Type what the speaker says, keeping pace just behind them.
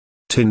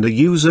Tinder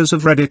users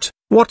of Reddit,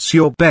 what's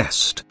your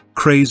best,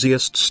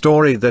 craziest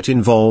story that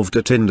involved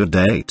a Tinder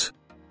date?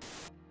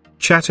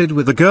 Chatted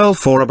with a girl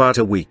for about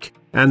a week,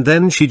 and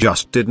then she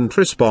just didn't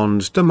respond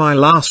to my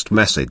last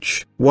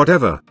message.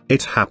 Whatever,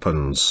 it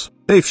happens.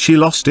 If she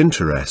lost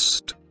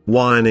interest,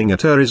 whining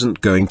at her isn't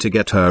going to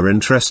get her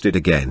interested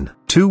again.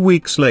 2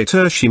 weeks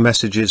later she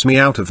messages me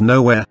out of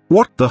nowhere.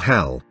 What the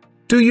hell?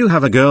 Do you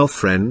have a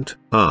girlfriend?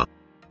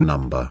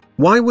 Number.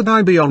 Why would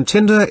I be on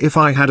Tinder if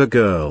I had a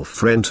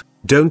girlfriend?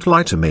 Don't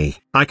lie to me.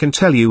 I can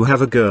tell you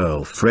have a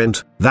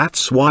girlfriend.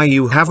 That's why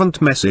you haven't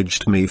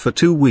messaged me for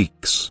 2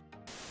 weeks.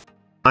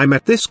 I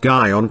met this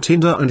guy on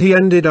Tinder and he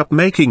ended up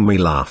making me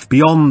laugh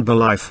beyond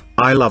belief.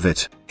 I love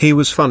it. He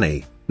was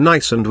funny,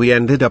 nice, and we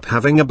ended up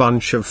having a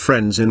bunch of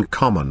friends in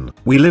common.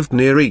 We lived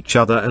near each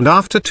other, and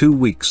after 2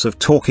 weeks of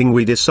talking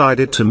we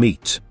decided to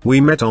meet. We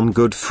met on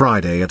Good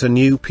Friday at a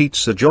new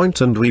pizza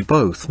joint, and we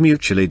both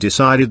mutually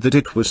decided that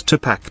it was too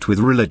packed with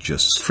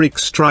religious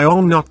freaks try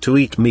on not to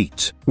eat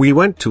meat. We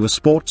went to a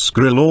sports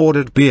grill,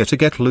 ordered beer to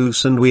get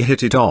loose, and we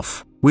hit it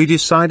off. We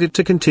decided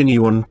to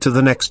continue on to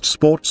the next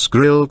sports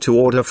grill to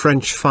order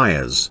French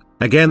fries.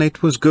 Again,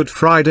 it was Good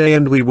Friday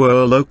and we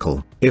were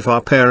local. If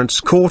our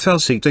parents caught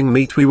us eating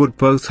meat we would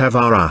both have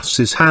our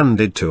asses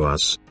handed to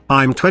us.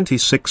 I'm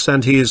 26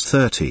 and he is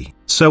 30.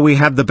 So we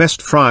had the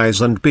best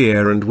fries and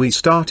beer, and we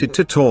started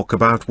to talk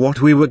about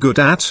what we were good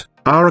at,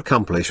 our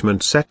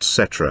accomplishments,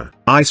 etc.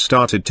 I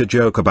started to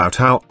joke about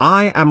how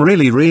I am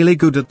really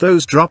good at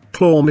those drop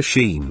claw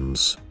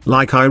machines.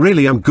 Like I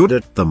really am good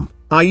at them.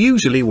 I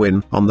usually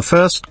win on the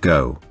first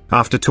go.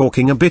 After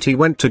talking a bit he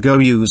went to go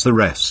use the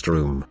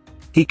restroom.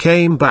 He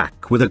came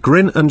back with a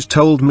grin and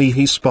told me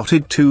he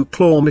spotted 2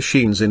 claw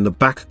machines in the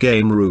back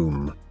game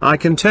room. I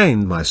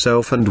contained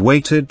myself and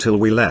waited till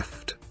we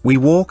left. We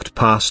walked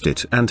past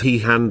it and he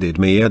handed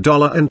me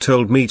 $1 and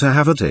told me to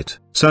have at it.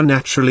 So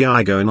naturally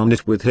I go in on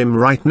it with him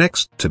right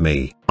next to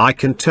me. I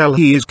can tell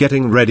he is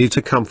getting ready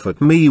to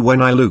comfort me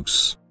when I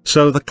loose.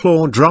 So the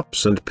claw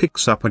drops and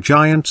picks up a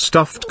giant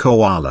stuffed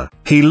koala.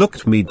 He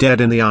looked me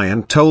dead in the eye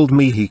and told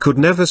me he could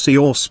never see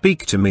or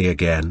speak to me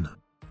again.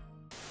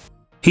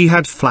 He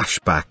had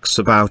flashbacks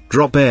about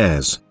drop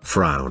bears.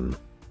 Frown.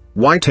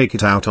 Why take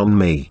it out on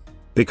me?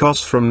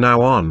 Because from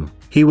now on,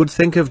 he would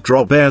think of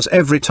drop bears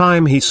every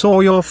time he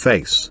saw your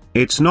face.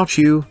 It's not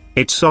you,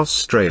 it's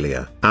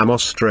Australia. I'm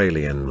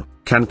Australian,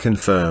 can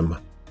confirm.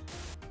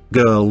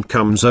 Girl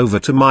comes over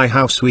to my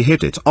house, we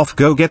hit it off,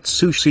 go get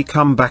sushi,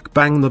 come back,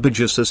 bang the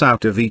bejesus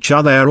out of each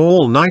other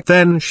all night,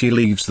 then she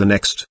leaves the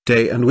next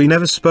day and we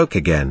never spoke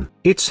again.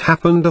 It's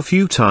happened a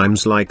few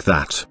times like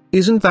that.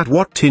 Isn't that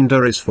what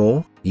Tinder is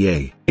for?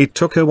 Yay. It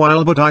took a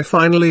while but I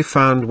finally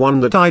found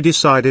one that I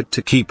decided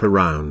to keep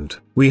around.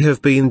 We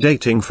have been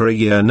dating for a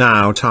year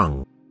now.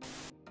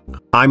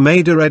 I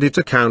made a Reddit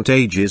account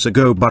ages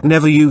ago but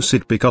never use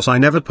it because I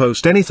never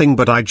post anything,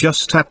 but I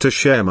just had to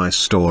share my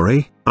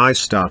story. I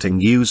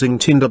started using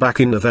Tinder back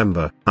in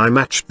November. I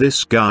matched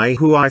this guy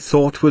who I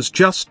thought was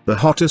just the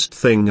hottest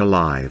thing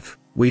alive.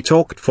 We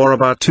talked for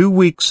about 2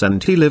 weeks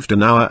and he lived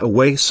an hour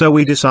away, so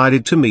we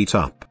decided to meet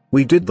up.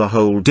 We did the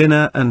whole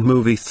dinner and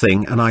movie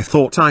thing and I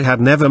thought I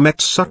had never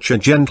met such a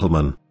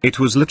gentleman. It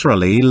was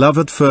literally love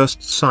at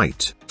first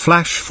sight.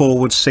 Flash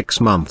forward 6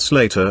 months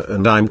later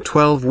and I'm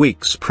 12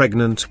 weeks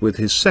pregnant with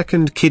his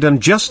second kid and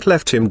just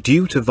left him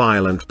due to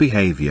violent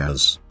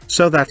behaviors.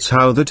 So that's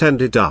how that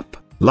ended up.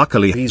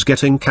 Luckily he's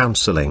getting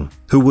counseling.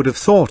 Who would have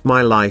thought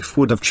my life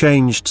would have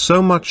changed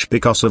so much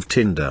because of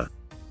Tinder?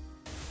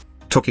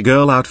 Took a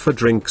girl out for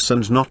drinks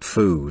and not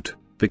food.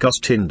 Because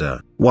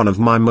Tinder, one of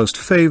my most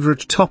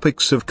favorite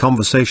topics of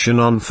conversation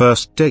on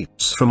first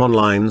dates from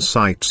online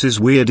sites, is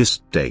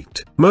weirdest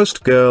date.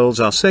 Most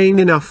girls are sane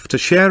enough to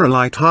share a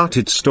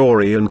light-hearted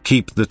story and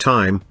keep the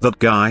time that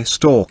guy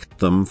stalked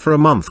them for a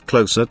month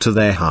closer to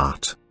their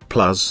heart.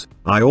 Plus,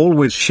 I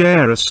always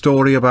share a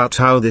story about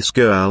how this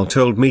girl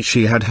told me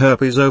she had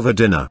herpes over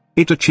dinner.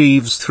 It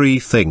achieves 3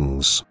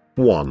 things.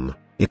 1.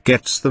 It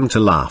gets them to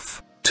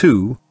laugh.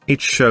 2.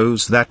 It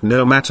shows that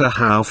no matter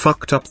how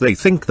fucked up they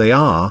think they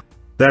are,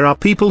 there are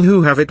people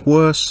who have it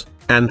worse.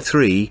 And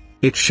 3,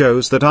 it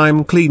shows that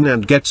I'm clean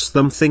and gets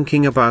them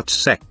thinking about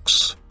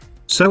sex.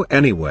 So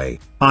anyway,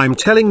 I'm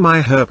telling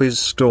my herpes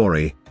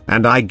story,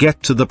 and I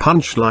get to the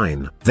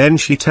punchline. Then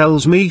she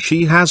tells me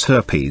she has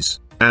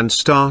herpes, and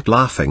start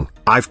laughing.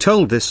 I've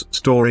told this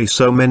story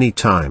so many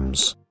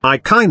times, I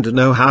kinda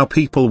know how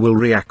people will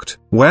react.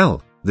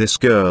 Well, this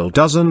girl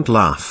doesn't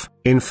laugh.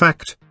 In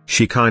fact,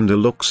 she kinda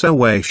looks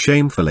away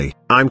shamefully.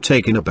 I'm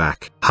taken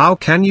aback. How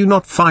can you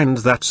not find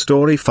that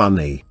story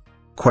funny?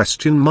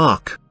 Question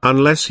mark.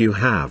 Unless you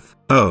have.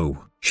 Oh,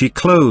 she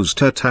closed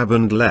her tab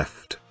and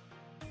left.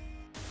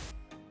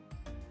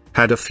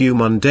 Had a few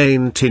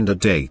mundane Tinder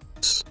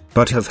dates,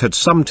 but have had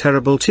some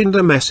terrible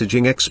Tinder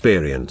messaging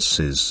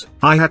experiences.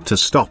 I had to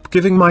stop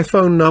giving my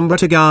phone number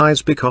to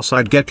guys because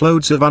I'd get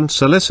loads of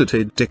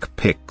unsolicited dick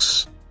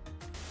pics.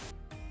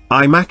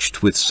 I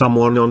matched with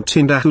someone on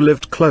Tinder who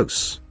lived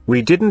close.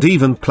 We didn't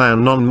even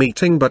plan on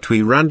meeting, but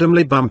we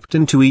randomly bumped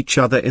into each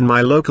other in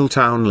my local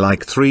town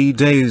like 3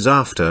 days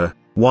after.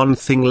 One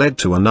thing led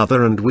to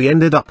another and we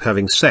ended up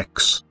having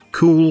sex.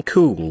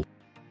 Cool.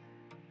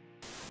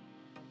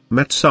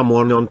 Met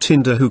someone on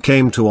Tinder who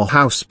came to a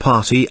house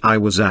party I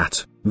was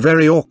at.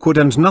 Very awkward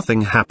and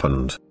nothing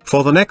happened.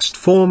 For the next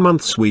 4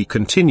 months we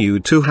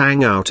continued to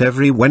hang out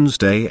every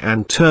Wednesday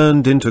and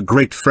turned into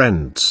great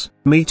friends.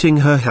 Meeting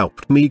her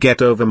helped me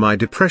get over my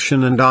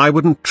depression and I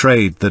wouldn't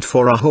trade that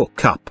for a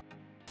hookup.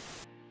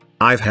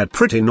 I've had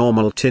pretty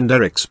normal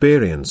Tinder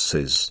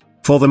experiences,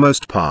 for the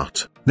most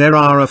part. There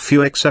are a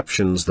few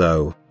exceptions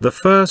though. The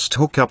first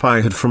hookup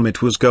I had from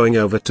it was going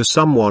over to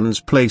someone's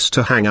place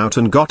to hang out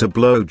and got a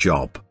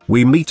blowjob.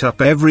 We meet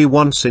up every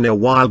once in a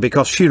while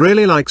because she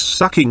really likes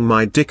sucking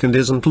my dick and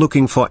isn't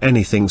looking for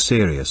anything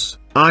serious.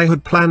 I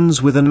had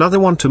plans with another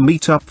one to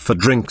meet up for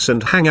drinks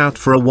and hang out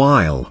for a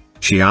while.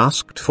 She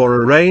asked for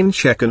a rain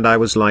check and I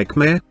was like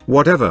meh,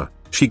 whatever,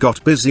 she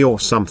got busy or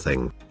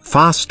something.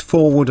 Fast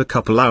forward a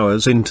couple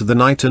hours into the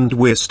night and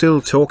we're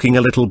still talking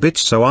a little bit,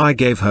 so I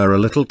gave her a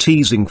little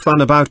teasing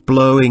fun about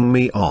blowing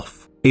me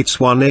off. It's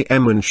 1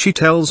 AM and she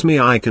tells me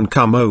I can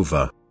come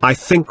over. I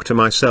think to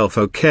myself,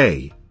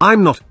 okay,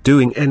 I'm not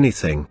doing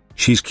anything,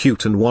 she's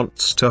cute and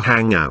wants to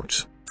hang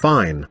out,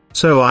 fine.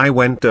 So I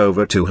went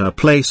over to her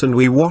place and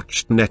we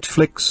watched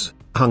Netflix,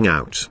 hung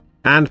out,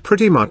 and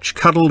pretty much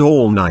cuddled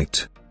all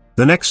night.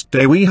 The next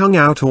day we hung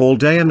out all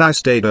day and I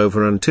stayed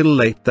over until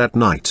late that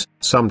night.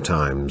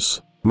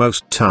 Sometimes,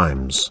 most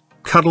times,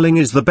 cuddling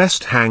is the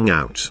best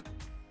hangout.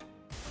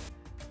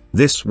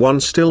 This one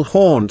still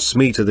haunts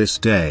me to this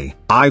day.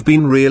 I've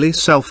been really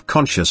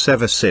self-conscious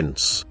ever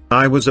since.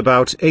 I was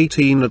about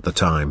 18 at the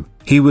time,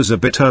 he was a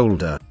bit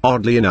older.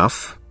 Oddly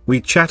enough, we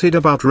chatted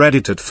about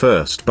Reddit at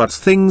first but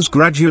things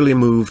gradually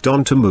moved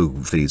on to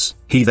movies.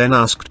 He then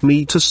asked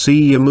me to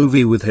see a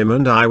movie with him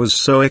and I was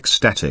so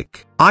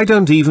ecstatic. I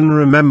don't even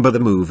remember the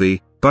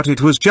movie, but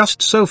it was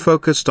just so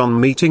focused on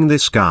meeting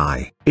this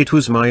guy. It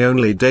was my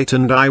only date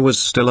and I was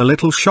still a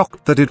little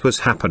shocked that it was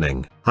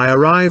happening. I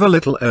arrive a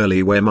little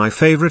early, wear my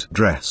favorite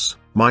dress.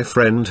 My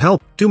friend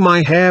helped do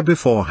my hair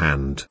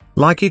beforehand,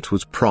 like it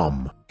was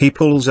prom. He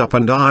pulls up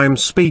and I'm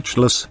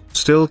speechless,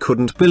 still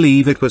couldn't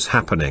believe it was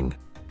happening.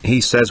 He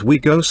says we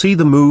go see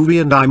the movie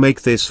and I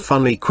make this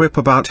funny quip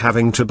about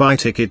having to buy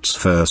tickets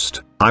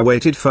first. I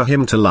waited for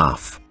him to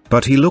laugh,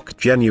 but he looked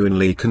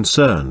genuinely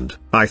concerned.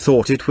 I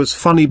thought it was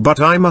funny but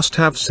I must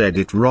have said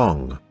it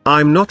wrong.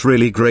 I'm not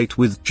really great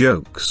with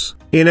jokes.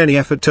 In any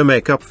effort to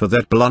make up for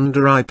that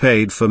blunder I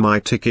paid for my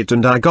ticket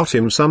and I got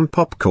him some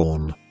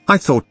popcorn. I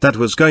thought that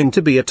was going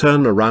to be a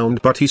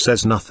turnaround but he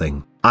says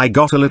nothing. I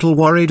got a little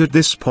worried at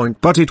this point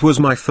but it was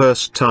my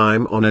first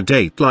time on a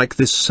date like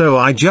this so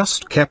I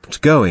just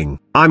kept going.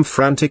 I'm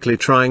frantically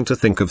trying to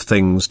think of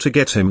things to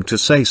get him to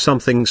say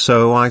something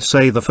so I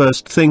say the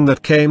first thing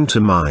that came to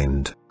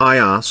mind. I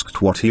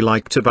asked what he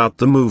liked about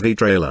the movie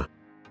trailer.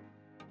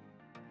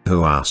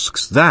 Who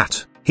asks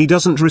that? He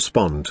doesn't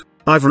respond.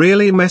 I've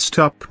really messed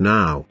up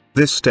now.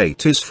 This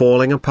date is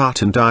falling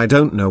apart and I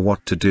don't know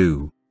what to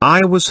do.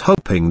 I was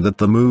hoping that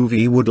the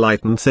movie would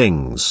lighten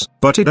things,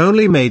 but it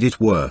only made it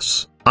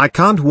worse. I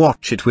can't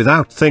watch it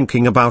without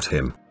thinking about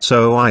him,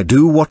 so I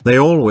do what they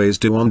always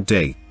do on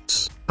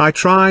dates. I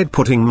tried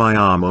putting my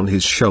arm on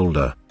his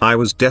shoulder. I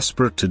was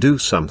desperate to do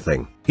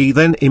something. He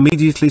then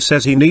immediately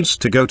says he needs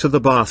to go to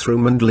the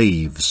bathroom and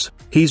leaves.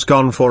 He's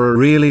gone for a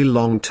really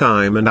long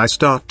time and I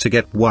start to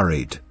get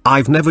worried.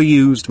 I've never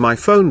used my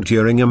phone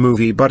during a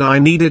movie but I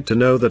needed to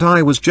know that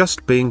I was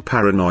just being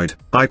paranoid.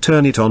 I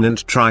turn it on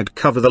and tried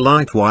cover the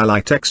light while I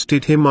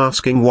texted him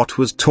asking what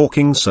was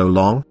talking so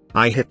long.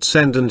 I hit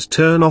send and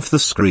turn off the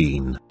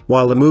screen.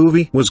 While the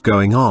movie was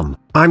going on,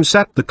 I'm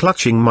sat there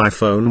clutching my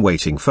phone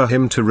waiting for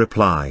him to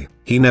reply.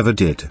 He never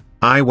did.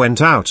 I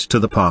went out to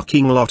the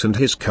parking lot and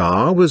his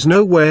car was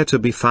nowhere to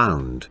be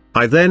found.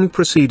 I then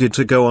proceeded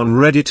to go on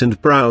Reddit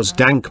and browse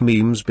dank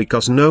memes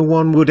because no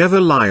one would ever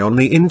lie on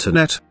the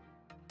internet.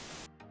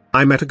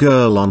 I met a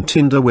girl on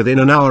Tinder within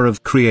an hour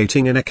of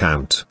creating an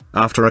account.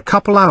 After a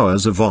couple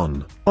hours of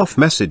on-off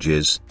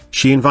messages,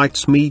 she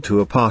invites me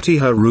to a party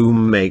her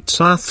roommates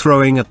are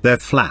throwing at their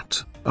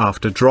flat.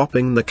 After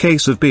dropping the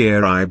case of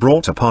beer I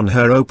brought upon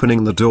her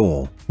opening the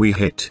door, we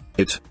hit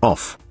it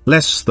off.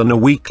 Less than a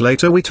week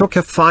later we took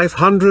a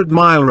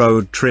 500-mile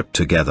road trip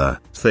together.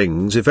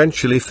 Things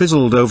eventually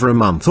fizzled over a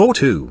month or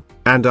two,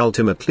 and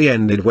ultimately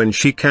ended when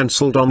she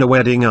cancelled on a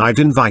wedding I'd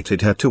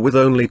invited her to with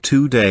only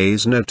 2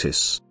 days'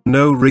 notice.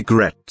 No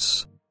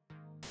regrets.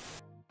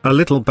 A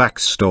little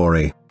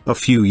backstory. A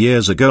few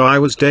years ago I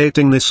was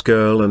dating this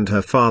girl and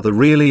her father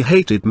really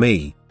hated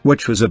me,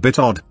 which was a bit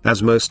odd,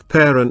 as most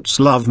parents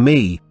love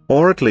me,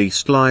 or at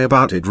least lie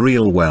about it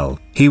real well.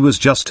 He was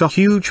just a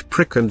huge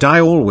prick and I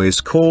always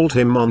called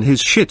him on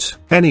his shit.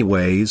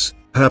 Anyways,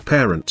 her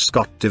parents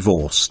got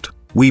divorced.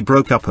 We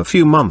broke up a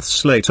few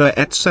months later,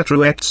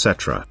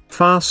 etc.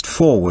 Fast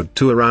forward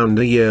to around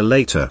a year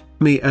later,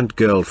 me and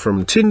girl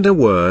from Tinder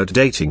were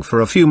dating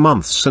for a few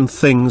months and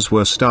things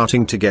were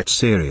starting to get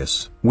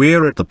serious.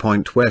 We're at the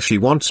point where she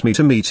wants me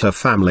to meet her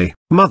family,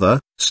 mother,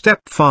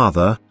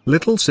 stepfather,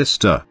 little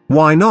sister.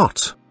 Why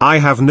not? I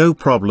have no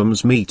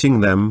problems meeting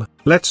them,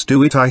 let's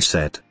do it, I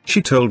said.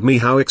 She told me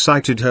how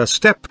excited her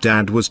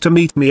stepdad was to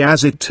meet me.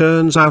 As it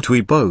turns out, we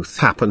both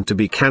happen to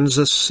be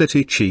Kansas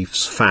City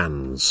Chiefs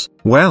fans.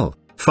 Well,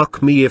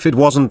 fuck me if it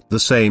wasn't the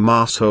same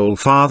asshole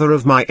father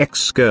of my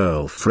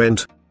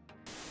ex-girlfriend.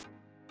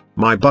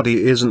 My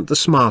buddy isn't the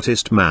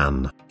smartest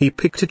man. He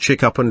picked a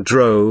chick up and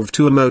drove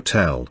to a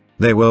motel.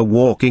 They were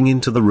walking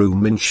into the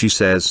room and she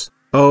says,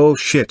 "Oh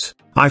shit,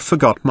 I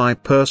forgot my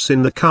purse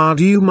in the car,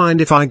 do you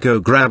mind if I go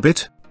grab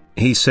it?"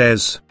 He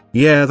says,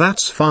 "Yeah,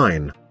 that's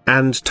fine,"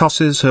 and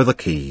tosses her the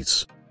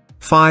keys.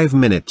 5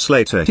 minutes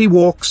later he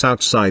walks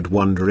outside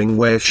wondering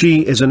where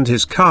she is and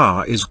his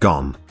car is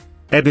gone.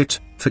 Edit,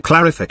 for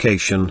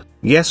clarification,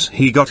 yes,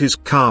 he got his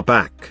car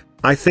back.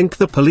 I think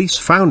the police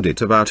found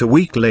it about a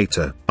week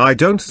later. I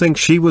don't think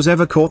she was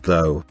ever caught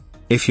though.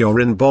 If you're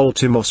in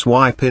Baltimore,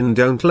 swipe in,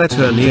 don't let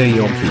her near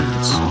your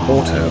keys.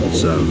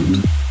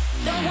 Auto-zoned.